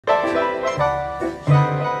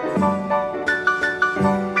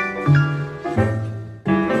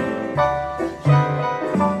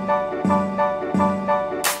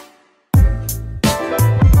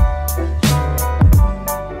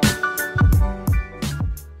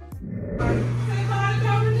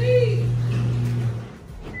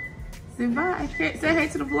Hi. Say hey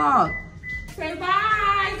to the vlog. Say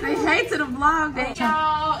bye. Say hey to the vlog.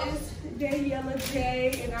 Y'all, it's Daniela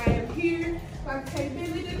J, and I am here. Like I take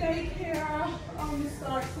Billy to daycare on the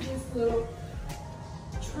start to this little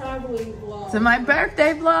traveling vlog. To my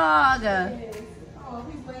birthday vlog. Yes. Oh,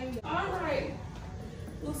 he's laying down. All right.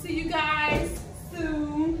 We'll see you guys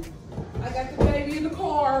soon. I got the baby in the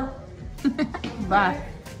car. Bye.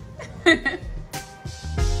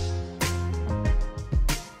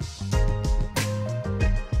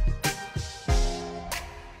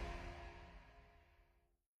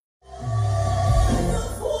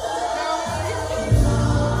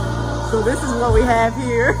 So this is what we have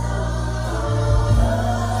here.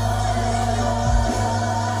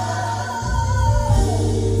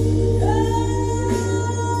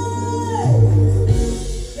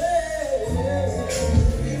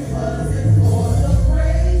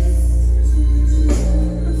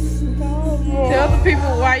 Tell the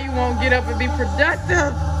people why you won't get up and be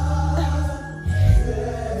productive.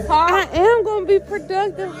 I am gonna be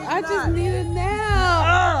productive. I just need a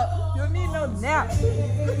nap. You don't need no nap.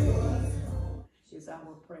 It's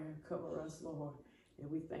our prayer. Cover us, Lord.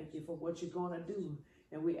 And we thank you for what you're going to do.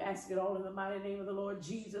 And we ask it all in the mighty name of the Lord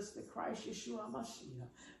Jesus, the Christ, Yeshua, Mashiach.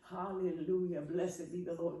 Hallelujah. Blessed be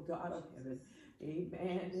the Lord God of heaven.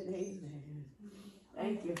 Amen and amen.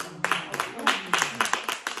 Thank you, Father.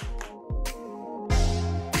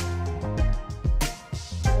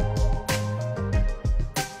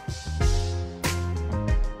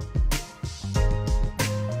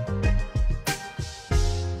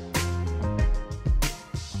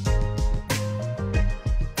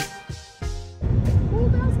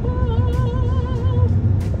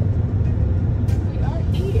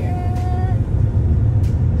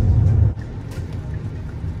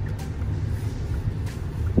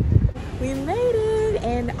 We made it,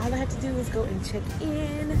 and all I have to do is go and check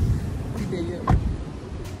in.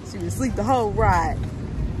 She was asleep the whole ride.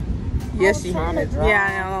 Yes, she.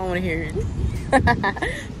 Yeah, I don't want to hear it.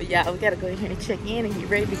 But yeah, we gotta go in here and check in and get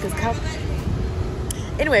ready because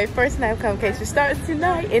anyway, first night of convocation starts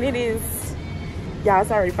tonight, and it is, y'all,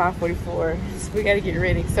 it's already 5:44, so we gotta get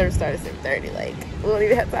ready. Service starts at 7:30. Like, we don't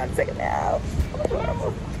even have time to take a nap.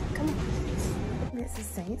 Come on, Mrs.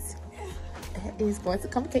 Saints. That is going to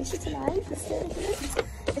convocation tonight.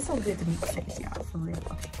 It's so good to meet the face, y'all, for real.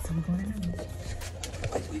 Okay, so we're going in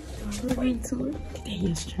the room. Into it. There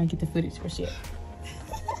he is trying to get the footage for shit.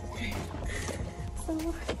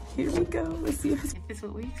 So here we go. Let's see if it's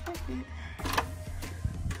what we expected.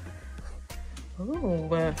 Oh,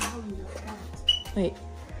 wait,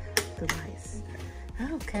 the lights.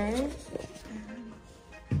 Okay.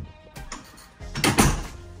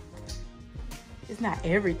 It's not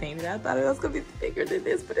everything that I thought it was gonna be bigger than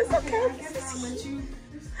this, but it's okay.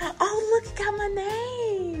 Oh, look, it got my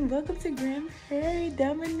name. Welcome to Grand Prairie,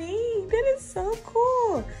 Dominique. That is so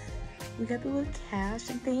cool. We got the little cash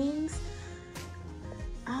and things.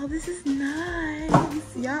 Oh, this is nice.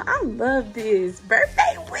 Y'all, I love this.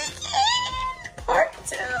 Birthday weekend, part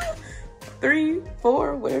 2, 3,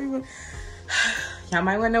 4, whatever you want. Y'all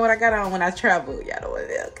might wanna know what I got on when I travel. Y'all don't want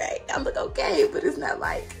to, okay? I look okay, but it's not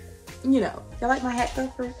like, you know. Y'all like my hat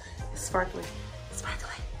though? It's sparkly.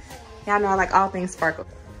 Sparkly. Y'all know I like all things sparkle.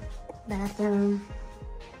 Bathroom.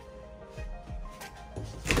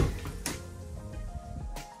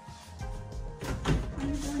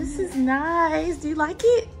 This is nice. Do you like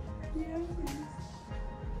it? Yeah.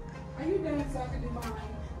 Are you done so I can do mine?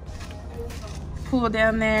 Pool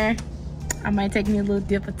down there. I might take me a little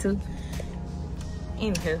dip or two.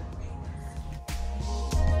 Anywho.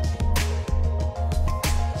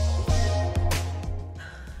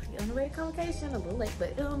 On the way to convocation, a little late,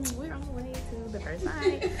 but we're on the way to the first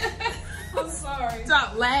night. I'm sorry.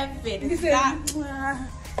 Stop laughing. It's not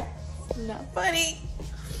funny.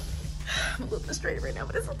 I'm a little frustrated right now,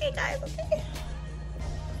 but it's okay, guys. Okay.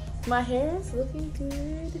 My hair is looking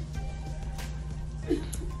good.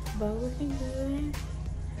 Bow looking good.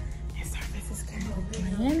 And surface is kind of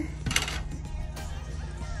bland.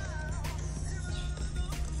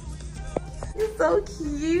 You're so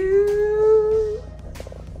cute.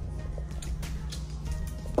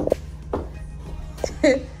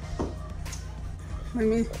 Let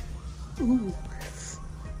me. Ooh.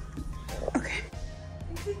 Okay.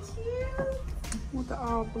 Is it cute? With the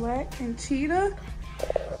all black and cheetah.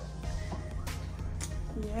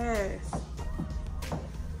 Yes.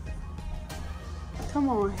 Come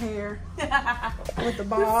on, hair. With the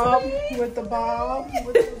bob. With the bob.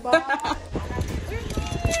 With the bob.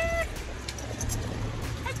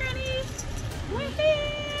 Hi, Granny. We're here.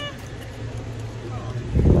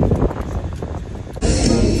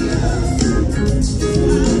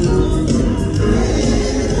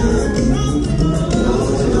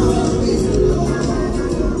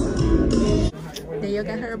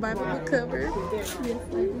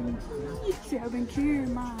 See, I've been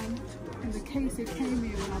carrying mine in the case it came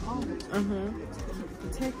in when I bought it.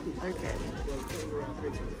 Protected. Okay.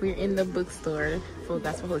 We're in the bookstore, Full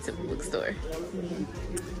Gospel Hotel bookstore.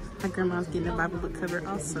 My grandma's getting a Bible book cover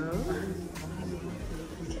also.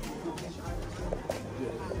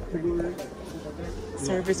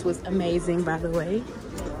 Service was amazing, by the way.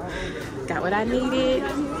 Got what I needed.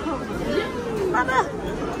 Mama!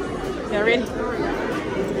 Y'all ready?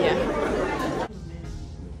 Yeah.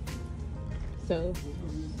 So,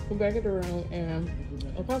 we're back at the room, and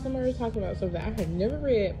Apostle Murray talked about something I had never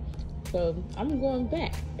read. So, I'm going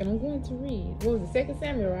back, and I'm going to read. What was it? 2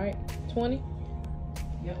 Samuel, right? 20?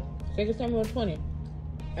 Yep. 2 Samuel 20.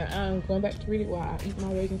 And I'm going back to read it while I eat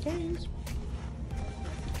my Raisin Cane's.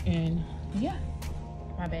 And, yeah.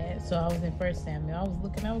 My bad. So, I was in 1 Samuel. I was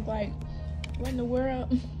looking, I was like, what in the world?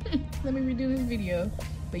 Let me redo this video.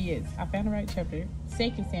 But yes, I found the right chapter.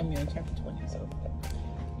 2 Samuel chapter 20. So,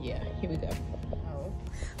 yeah, here we go.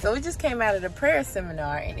 So we just came out of the prayer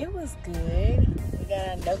seminar, and it was good. We got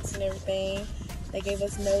our notes and everything. They gave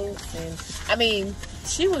us notes, and I mean,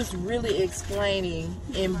 she was really explaining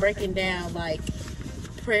and breaking down like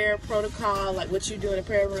prayer protocol, like what you do in a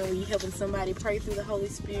prayer room when you're helping somebody pray through the Holy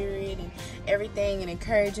Spirit and everything, and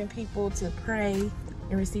encouraging people to pray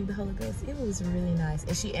and receive the Holy Ghost. It was really nice.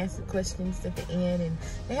 And she answered questions at the end, and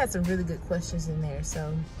they had some really good questions in there.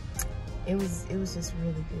 So it was just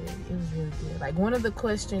really good. It was really good. Like, one of the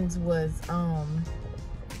questions was,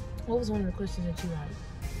 what was one of the questions that you liked?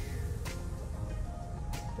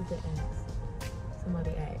 What they asked?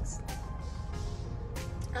 Somebody asked.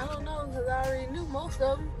 I don't know, because I already knew most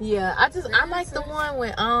of them. Yeah, I like the one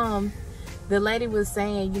when the lady was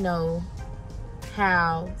saying, you know,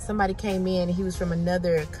 how somebody came in and he was from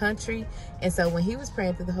another country, and so when he was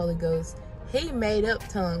praying through the Holy Ghost, he made up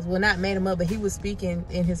tongues. Well, not made them up, but he was speaking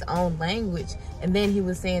in his own language, and then he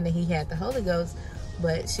was saying that he had the Holy Ghost.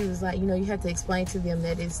 But she was like, you know, you have to explain to them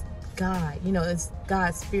that it's God, you know, it's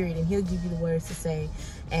God's Spirit, and he'll give you the words to say,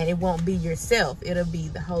 and it won't be yourself, it'll be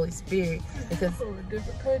the Holy Spirit. Because from a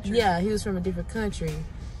different country. Yeah, he was from a different country.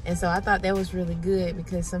 And so I thought that was really good,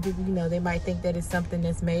 because some people, you know, they might think that it's something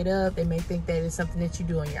that's made up. They may think that it's something that you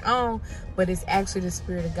do on your own, but it's actually the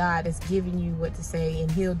Spirit of God that's giving you what to say,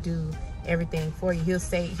 and he'll do everything for you. He'll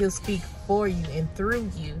speak for you and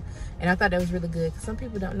through you. And I thought that was really good, because some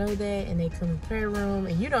people don't know that, and they come in the prayer room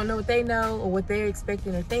and you don't know what they know or what they're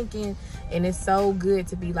expecting or thinking. And it's so good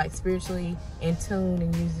to be like spiritually in tune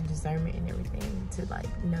and use the discernment and everything to like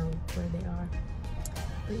know where they are.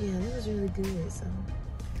 But yeah, it was really good. So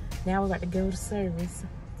now we're about to go to service.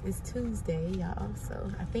 It's Tuesday, y'all.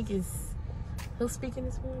 So I think it's, who's speaking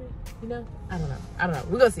this morning? You know? I don't know.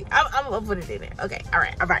 We're gonna see. I'm gonna put it in there. Okay, all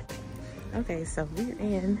right. Okay, so we're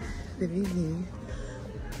in the VV.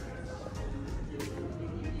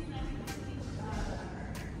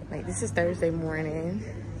 Wait, this is Thursday morning.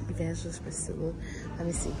 Evangelist Pursuit. Let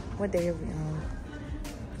me see. What day are we on?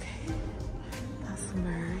 Okay. Apostle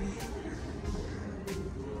Murray.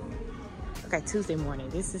 Okay, Tuesday morning.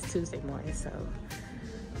 This is Tuesday morning, so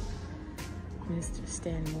Mr.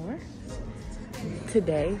 Stanmore.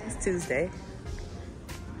 Today is Tuesday.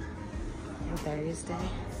 And Thursday.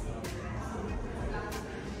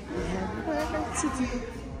 We have work to do.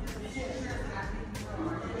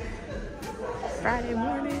 Friday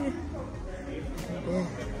morning.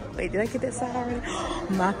 Wait, did I get that side already?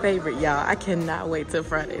 My favorite, y'all. I cannot wait till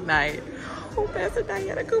Friday night. Oh, Pastor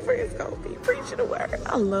Diana Cooper is gonna be preaching the word.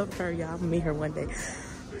 I love her, y'all. I'll meet her one day.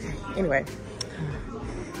 Okay, anyway,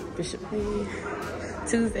 Bishop Lee.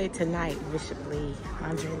 Tuesday tonight, Bishop Lee,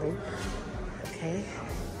 Andre Lee. Okay,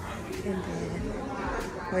 and then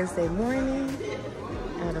Wednesday morning,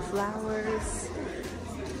 the flowers,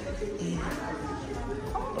 and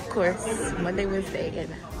of course Monday, Wednesday,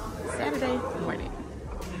 and Saturday morning.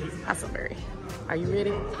 Hasselberry. Are you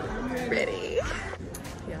ready? I'm ready.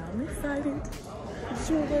 Yeah, I'm excited. Did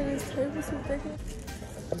you wear this service with that?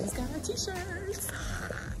 I just got our t-shirts.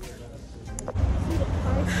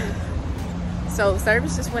 So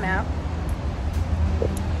service just went out.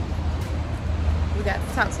 We got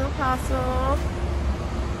to talk to the apostle,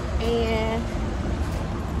 and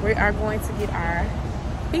we are going to get our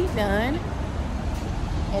feet done,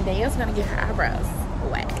 and Danielle's gonna get her eyebrows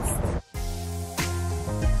waxed.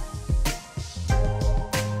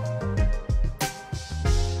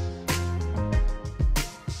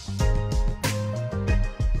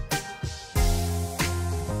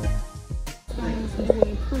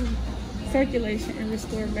 Circulation and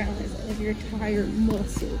restore balance of your tired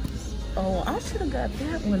muscles. Oh, I should have got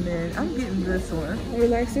that one then. I'm getting this one.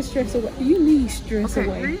 Relax the stress away. You need stress Okay,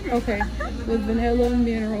 away. read it. Okay. With vanilla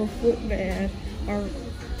mineral foot bath Or,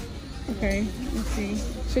 okay, let's see.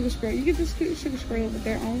 Sugar scrub. You get this sugar scrub with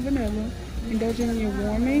their own vanilla. Indulging in your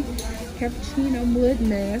warming cappuccino mud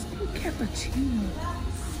mask. Oh, cappuccino.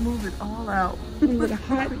 Smooth it all out. With a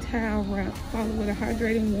hot towel wrap, followed with a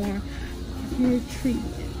hydrating warm hair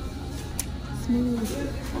treatment. Smooth,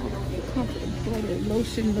 comfort, butter,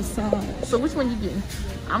 lotion massage. So which one you getting?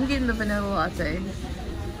 I'm getting the vanilla latte.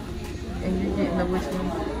 And you're getting the which one?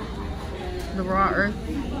 The raw earth?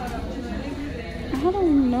 I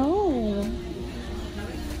don't know.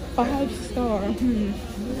 5-star.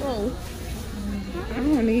 No. I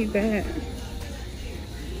don't need that.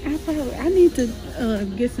 I need to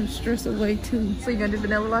get some stress away too. So you gonna do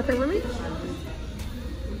vanilla latte with me?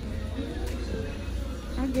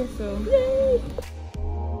 I guess so. Yay!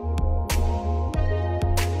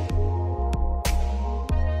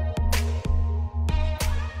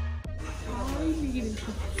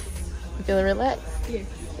 You feeling relaxed? Yes.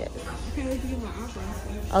 Yes. I can't wait to get my eyebrows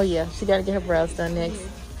done. Oh yeah, she gotta get her brows done next. Yes.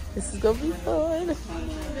 This is gonna be fun.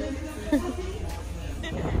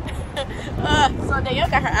 So Danielle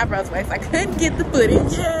got her eyebrows waxed. I couldn't get the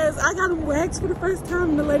footage. Yes, I got them waxed for the first time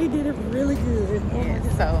and the lady did it really good. Yeah,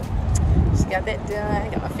 so she got that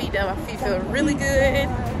done. Got my feet done. My feet feel really good.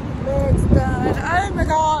 Legs done. Oh my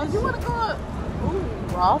gosh. You wanna go up?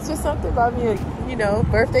 Ooh, Ross or something? Buy me a, you know,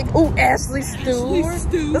 birthday. Ooh, Ashley Stewart.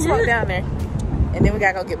 Let's walk down there. And then we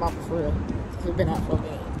gotta go get Mama for real. We've been out for a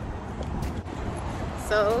minute.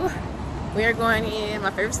 So we are going in my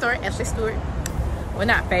favorite store, Ashley Stewart. Well,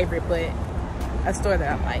 not favorite, but a store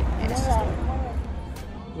that I like.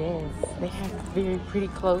 Yes, they have very pretty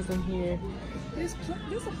clothes in here. This is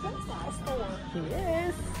a plus size store.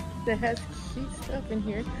 Yes, that has cute stuff in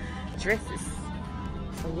here. Dresses.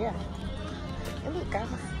 So yeah. And look, guys.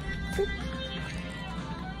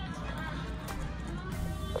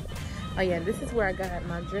 Oh yeah, this is where I got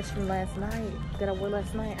my dress from last night that I wore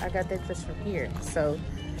last night. I got that dress from here. So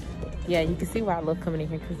yeah, you can see why I love coming in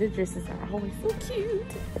here because their dresses are always so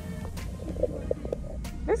cute.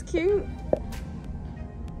 That's cute.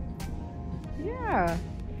 Yeah.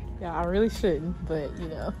 Yeah, I really shouldn't, but you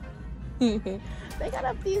know. They got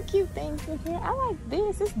a few cute things in here. I like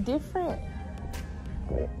this. It's different.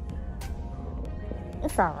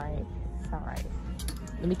 It's alright. It's alright.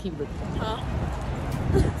 Let me keep looking. Huh?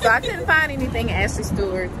 So I couldn't find anything at Ashley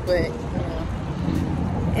Stewart, but you know,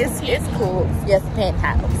 it's cool. Yes,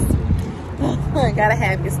 penthouse. Gotta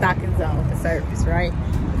have your stockings on for service, right?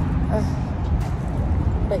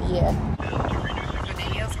 But yeah. So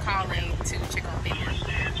Danielle's calling to check on Bentley.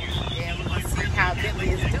 And we're gonna see how Bentley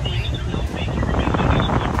is doing.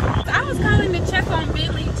 So I was calling to check on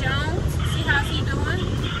Bentley Jones. See how's he doing?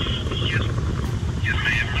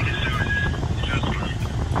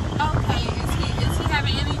 Okay, is he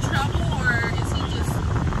having any trouble or is he just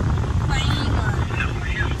playing or?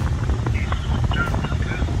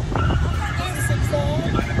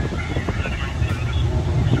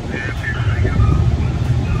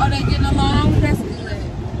 Are they getting along? That's good.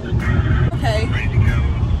 Okay.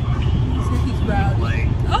 So he's rowdy.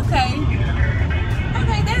 Okay.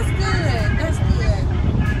 Okay, that's good. That's good.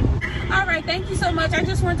 All right, thank you so much. I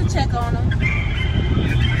just wanted to check on him.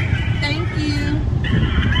 Thank you.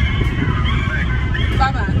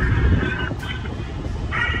 Bye-bye.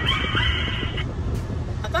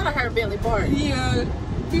 I thought I heard Bentley bark. Yeah.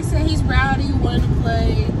 He said he's rowdy, wanting to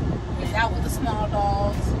play. He's out with the small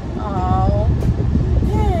dogs. Oh.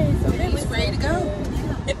 Yay. So He's ready to go.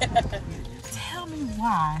 Yeah. Tell me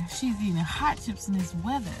why she's eating hot chips in this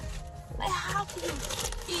weather. Like, how can you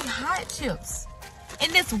eat hot chips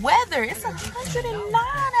in this weather? It's 109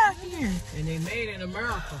 out here. And they made in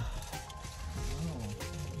America.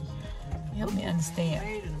 Help me understand.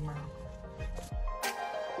 Made in America.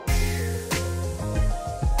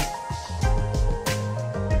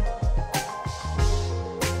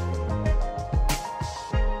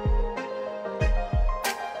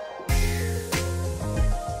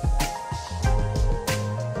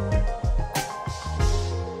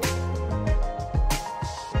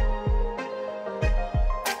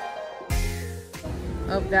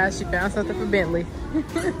 Oh gosh, she found something for Bentley.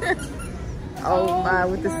 Oh my,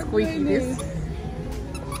 with the squeakiness.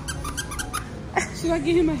 Should I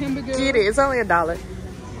get him a hamburger? Get it, it's only $1.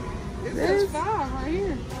 It's $5 right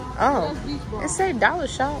here. Oh, it said dollar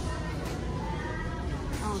shop.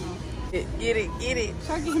 I don't know. Get it.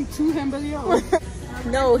 Should I get him 2 hamburgers?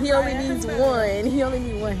 No, he only needs one. He only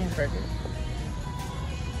needs 1 hamburger.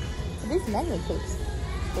 These mango chips.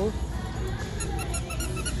 Ooh.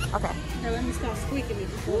 Okay. Now let me stop squeaking it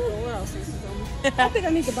before it go out. I think I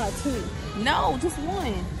need to buy 2. No, just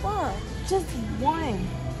 1. Why? Just 1.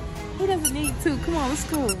 He doesn't need 2. Come on, let's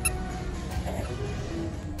go.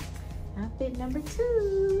 outfit number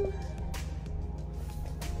 2.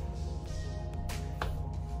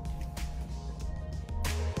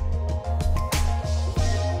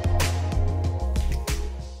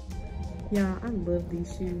 Y'all, I love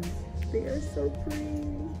these shoes. They are so pretty.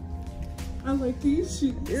 I like these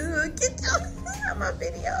shoes. Ugh, get on my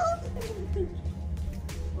video.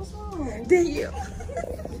 What's wrong? There you.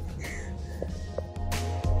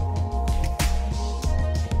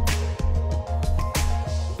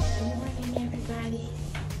 Good morning, everybody.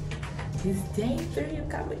 It's day 3 of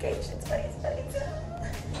Convocation 2022.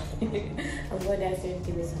 I'm going downstairs to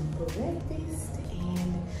get me some breakfast, and then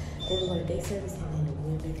we're going to day service, and then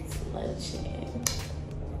we'll make some luncheon.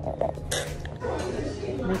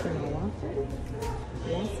 Making a waffle.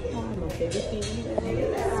 Yes, my favorite thing.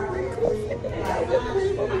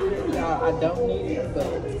 Y'all, I don't need it, but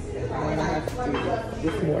I'm gonna have to do it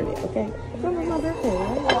this morning, okay? It's on my birthday,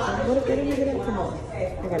 right? What if they don't get up tomorrow?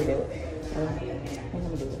 I gotta do it. I'm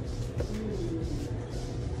gonna do it.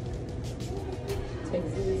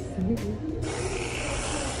 Texas.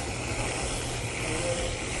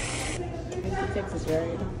 Texas,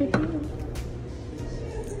 right?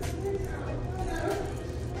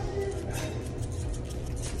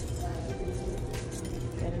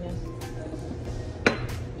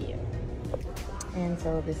 And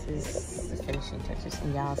so this is the finishing touches.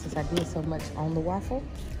 And y'all, since I did so much on the waffle,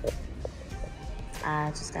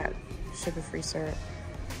 I just got sugar-free syrup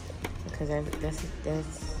because that's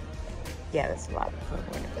a lot of fun,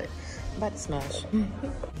 but I'm about to smash.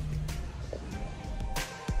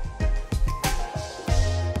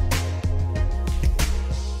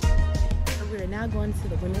 We're now going to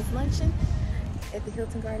the women's luncheon at the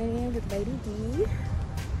Hilton Garden Inn with Lady D.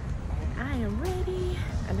 I am ready.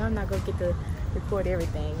 I know I'm not gonna get to record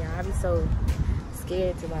everything, y'all. I be so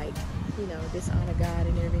scared to, like, you know, dishonor God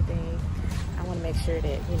and everything. I want to make sure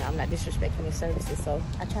that, you know, I'm not disrespecting His services, so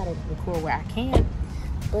I try to record where I can.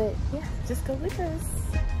 But yeah, just go with us.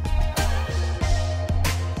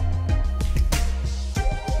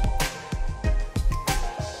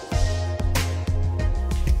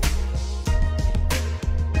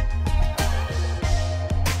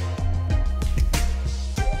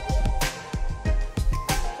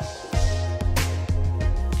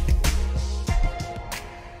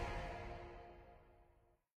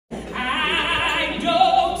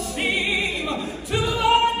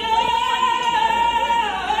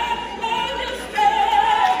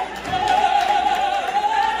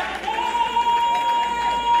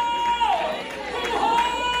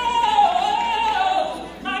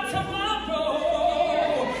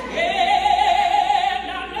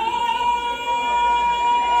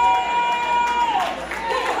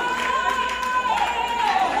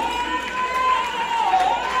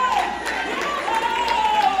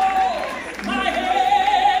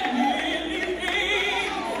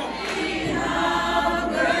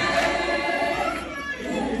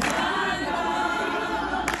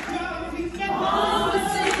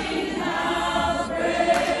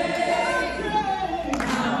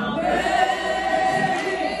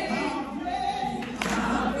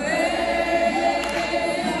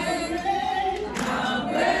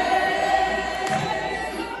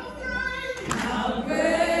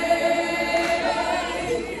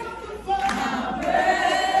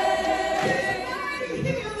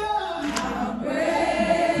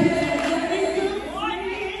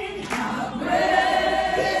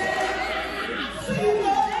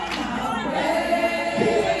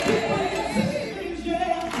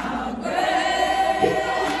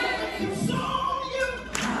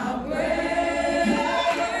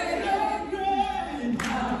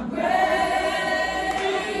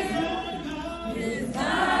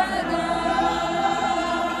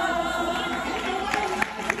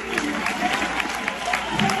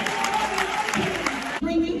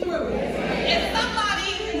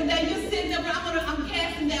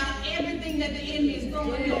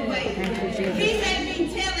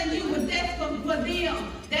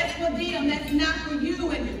 That's not for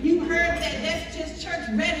you, and you heard that. That's just church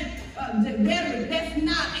rhetoric. That's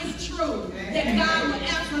not. It's true that God will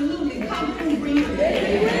absolutely come through for you.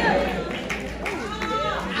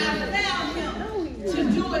 I allowed Him to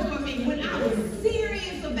do it for me when I was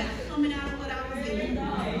serious about coming out of what I was in.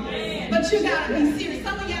 But you gotta be serious.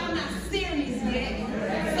 Some of y'all not serious yet.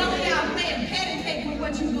 Some of y'all playing patty cake with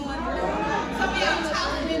what you're going through. Some of y'all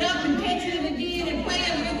tossing it up and catching it again and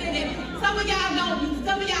playing with it. And some of y'all don't.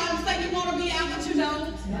 Some of y'all say you want to be out, but you don't.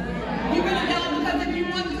 You really don't, because if you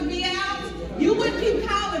wanted to be out, you would keep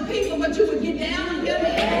calling people, but you would get down on your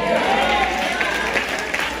knees.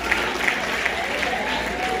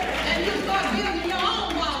 And you start building your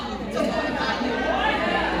own wall to fortify you.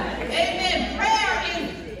 Amen.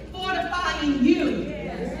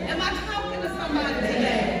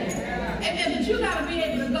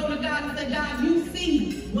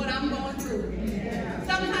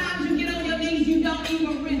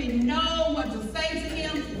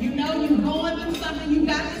 you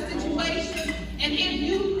got this situation, and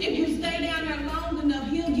if you stay down there long enough,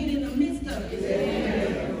 he'll get in the midst of it.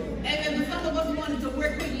 And some of us wanted to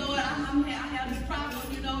work with, Lord, I have this problem,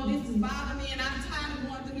 you know, this is bothering me, and I'm tired of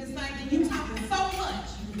going through this thing, and you talking so much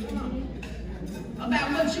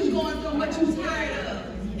about what you're going through, what you're tired of.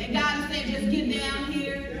 And God is saying, just get down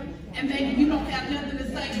here, and maybe you don't have nothing to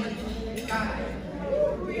say but God.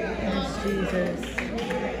 Yes, Jesus.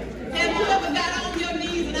 Have you ever got on your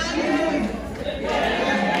knees and I didn't know it?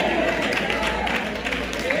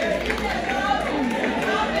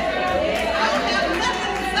 I don't have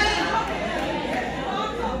nothing to say.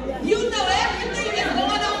 You know everything that's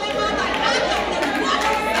going on in my life. I don't know what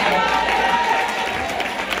to say.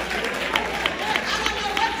 I don't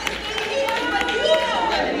know what this thing is, but you know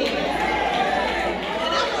what it is.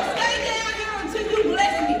 And I'm going to stay down here until you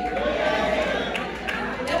bless me.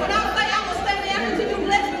 And when I say I'm going to stay down until you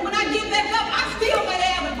bless me, when I get back up, I still may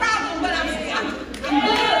have a problem, but I'm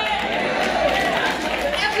good.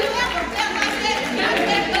 Have you ever felt like that? Got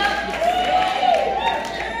back up,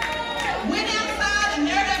 went outside, and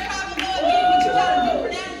there that problem go again, but you got to do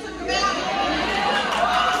it now and took them out.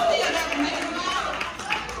 Still never make them out.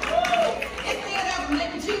 It's still never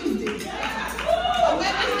make Tuesday. Or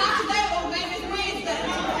maybe it's not today, or maybe it's Wednesday.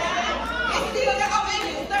 It's still there, or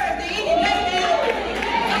maybe it's Thursday. Any day now.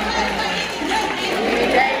 Somebody say any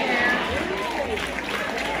day now.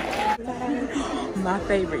 My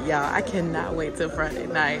favorite, y'all. I cannot wait till Friday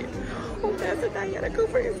night. Oh, Pastor Diana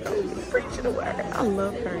Cooper is going to be preaching the word. I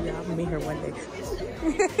love her, y'all. I'll meet her one day.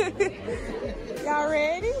 Y'all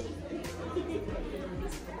ready?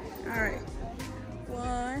 All right.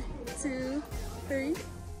 1, 2, 3.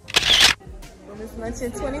 Women's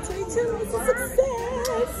Luncheon 2022 is a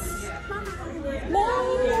success. No.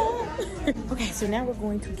 Okay, so now we're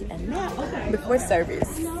going to get a nap before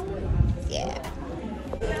service. Yeah.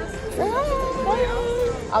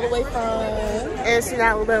 All the way from Ashton,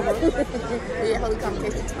 Alabama. Yeah, Holy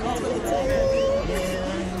Convocation 2022.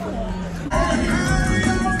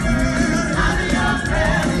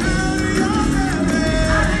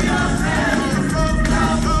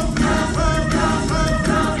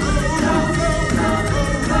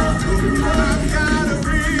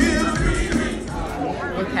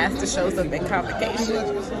 When Pastor shows up at Convocation.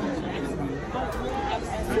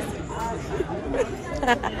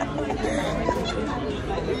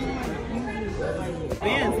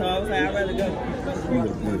 So I was like, I'd rather go. You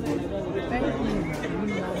look good.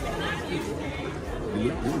 You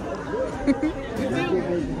look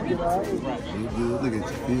good. Feel good. Look at you.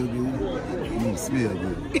 Feel good. You smell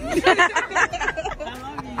good.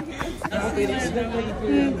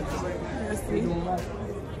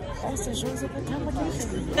 Pastor shows up at Convocation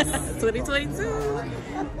 2022.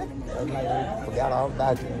 Forgot all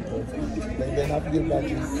about you. They better not forget about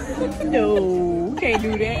you. No, can't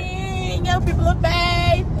do that. Yo, people of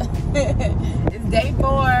faith. It's day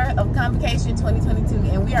 4 of Convocation 2022,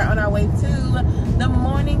 and we are on our way to the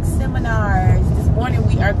morning seminars. This morning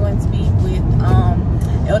we are going to be with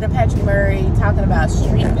Elder Patrick Murray talking about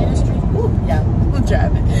street ministry. Ooh, yeah, I'm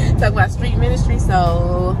driving. Talking about street ministry.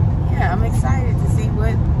 So yeah, I'm excited to see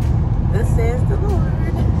what this says the Lord.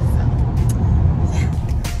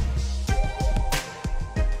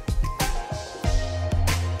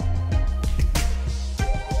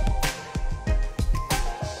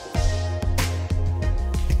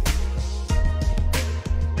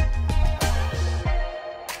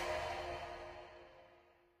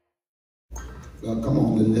 Come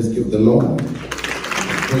on, let's give the Lord.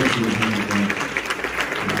 Praise you,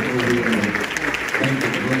 thank you,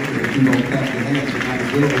 brother. If you don't clap your hands, you're not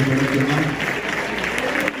good. Open up your mouth.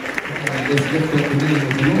 Let's lift up the name of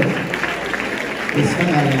the Lord.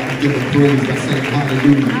 Somebody ought to give him praise by saying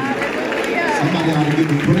hallelujah. Somebody ought to give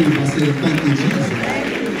him praise by saying thank you, Jesus.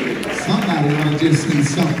 Somebody ought to just say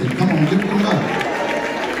something. Come on, lift him up.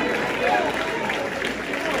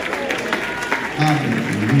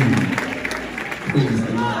 Hallelujah. Praise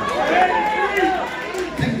the Lord.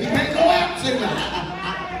 You can't go out and say, well,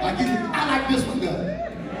 I like this one better.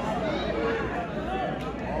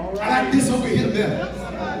 I like this over here better.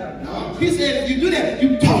 No, he said if you do that, you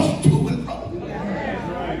toss to and fro.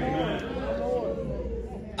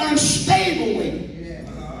 Unstable way.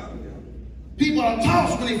 People are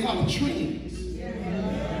tossed when they follow trends.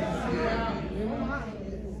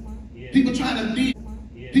 People trying to deal.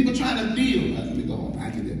 Let me go on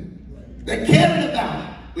back to that. They're carried about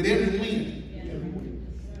with every wind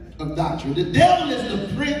of doctrine. The devil is the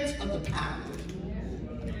prince of the power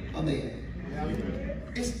of the air.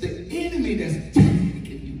 It's the enemy that's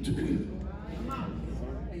taking you to it.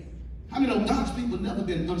 How many know God's people never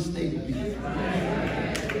been unstable people?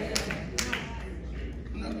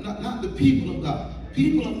 the people of God.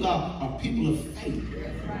 People of God are people of faith.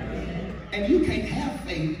 And you can't have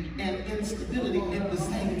faith and instability at the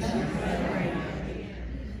same time.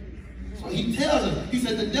 So he tells us, he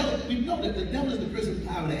said, the devil, we know that the devil is the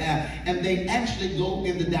principality of the air, and they actually go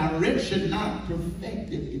in the direction not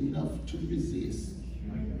perfected enough to resist.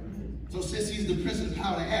 So since he's the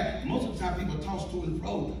principality of the air, most of the time people toss to and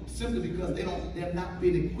fro simply because they're not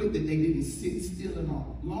being equipped, that they didn't sit still enough,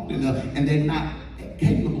 long enough, and they're not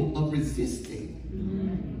capable of resisting.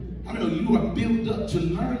 I mean, you are built up to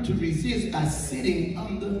learn to resist by sitting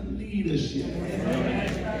under leadership.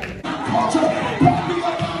 Because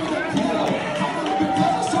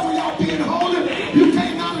of some of y'all being holy, you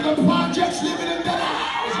came out of the projects living in that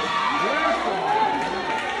house.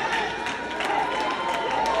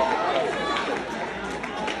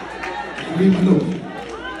 Read my notes.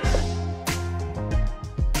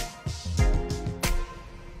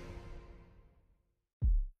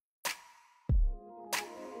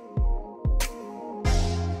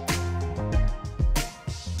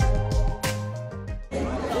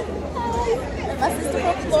 My sister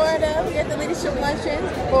from Florida, we at the Leadership Luncheon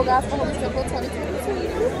for Gospel Holy Convocation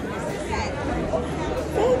 2022.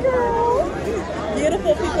 Hey girl!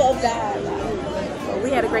 Beautiful people of God. Well, we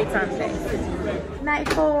had a great time today. Night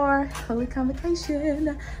 4, Holy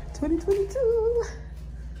Convocation 2022.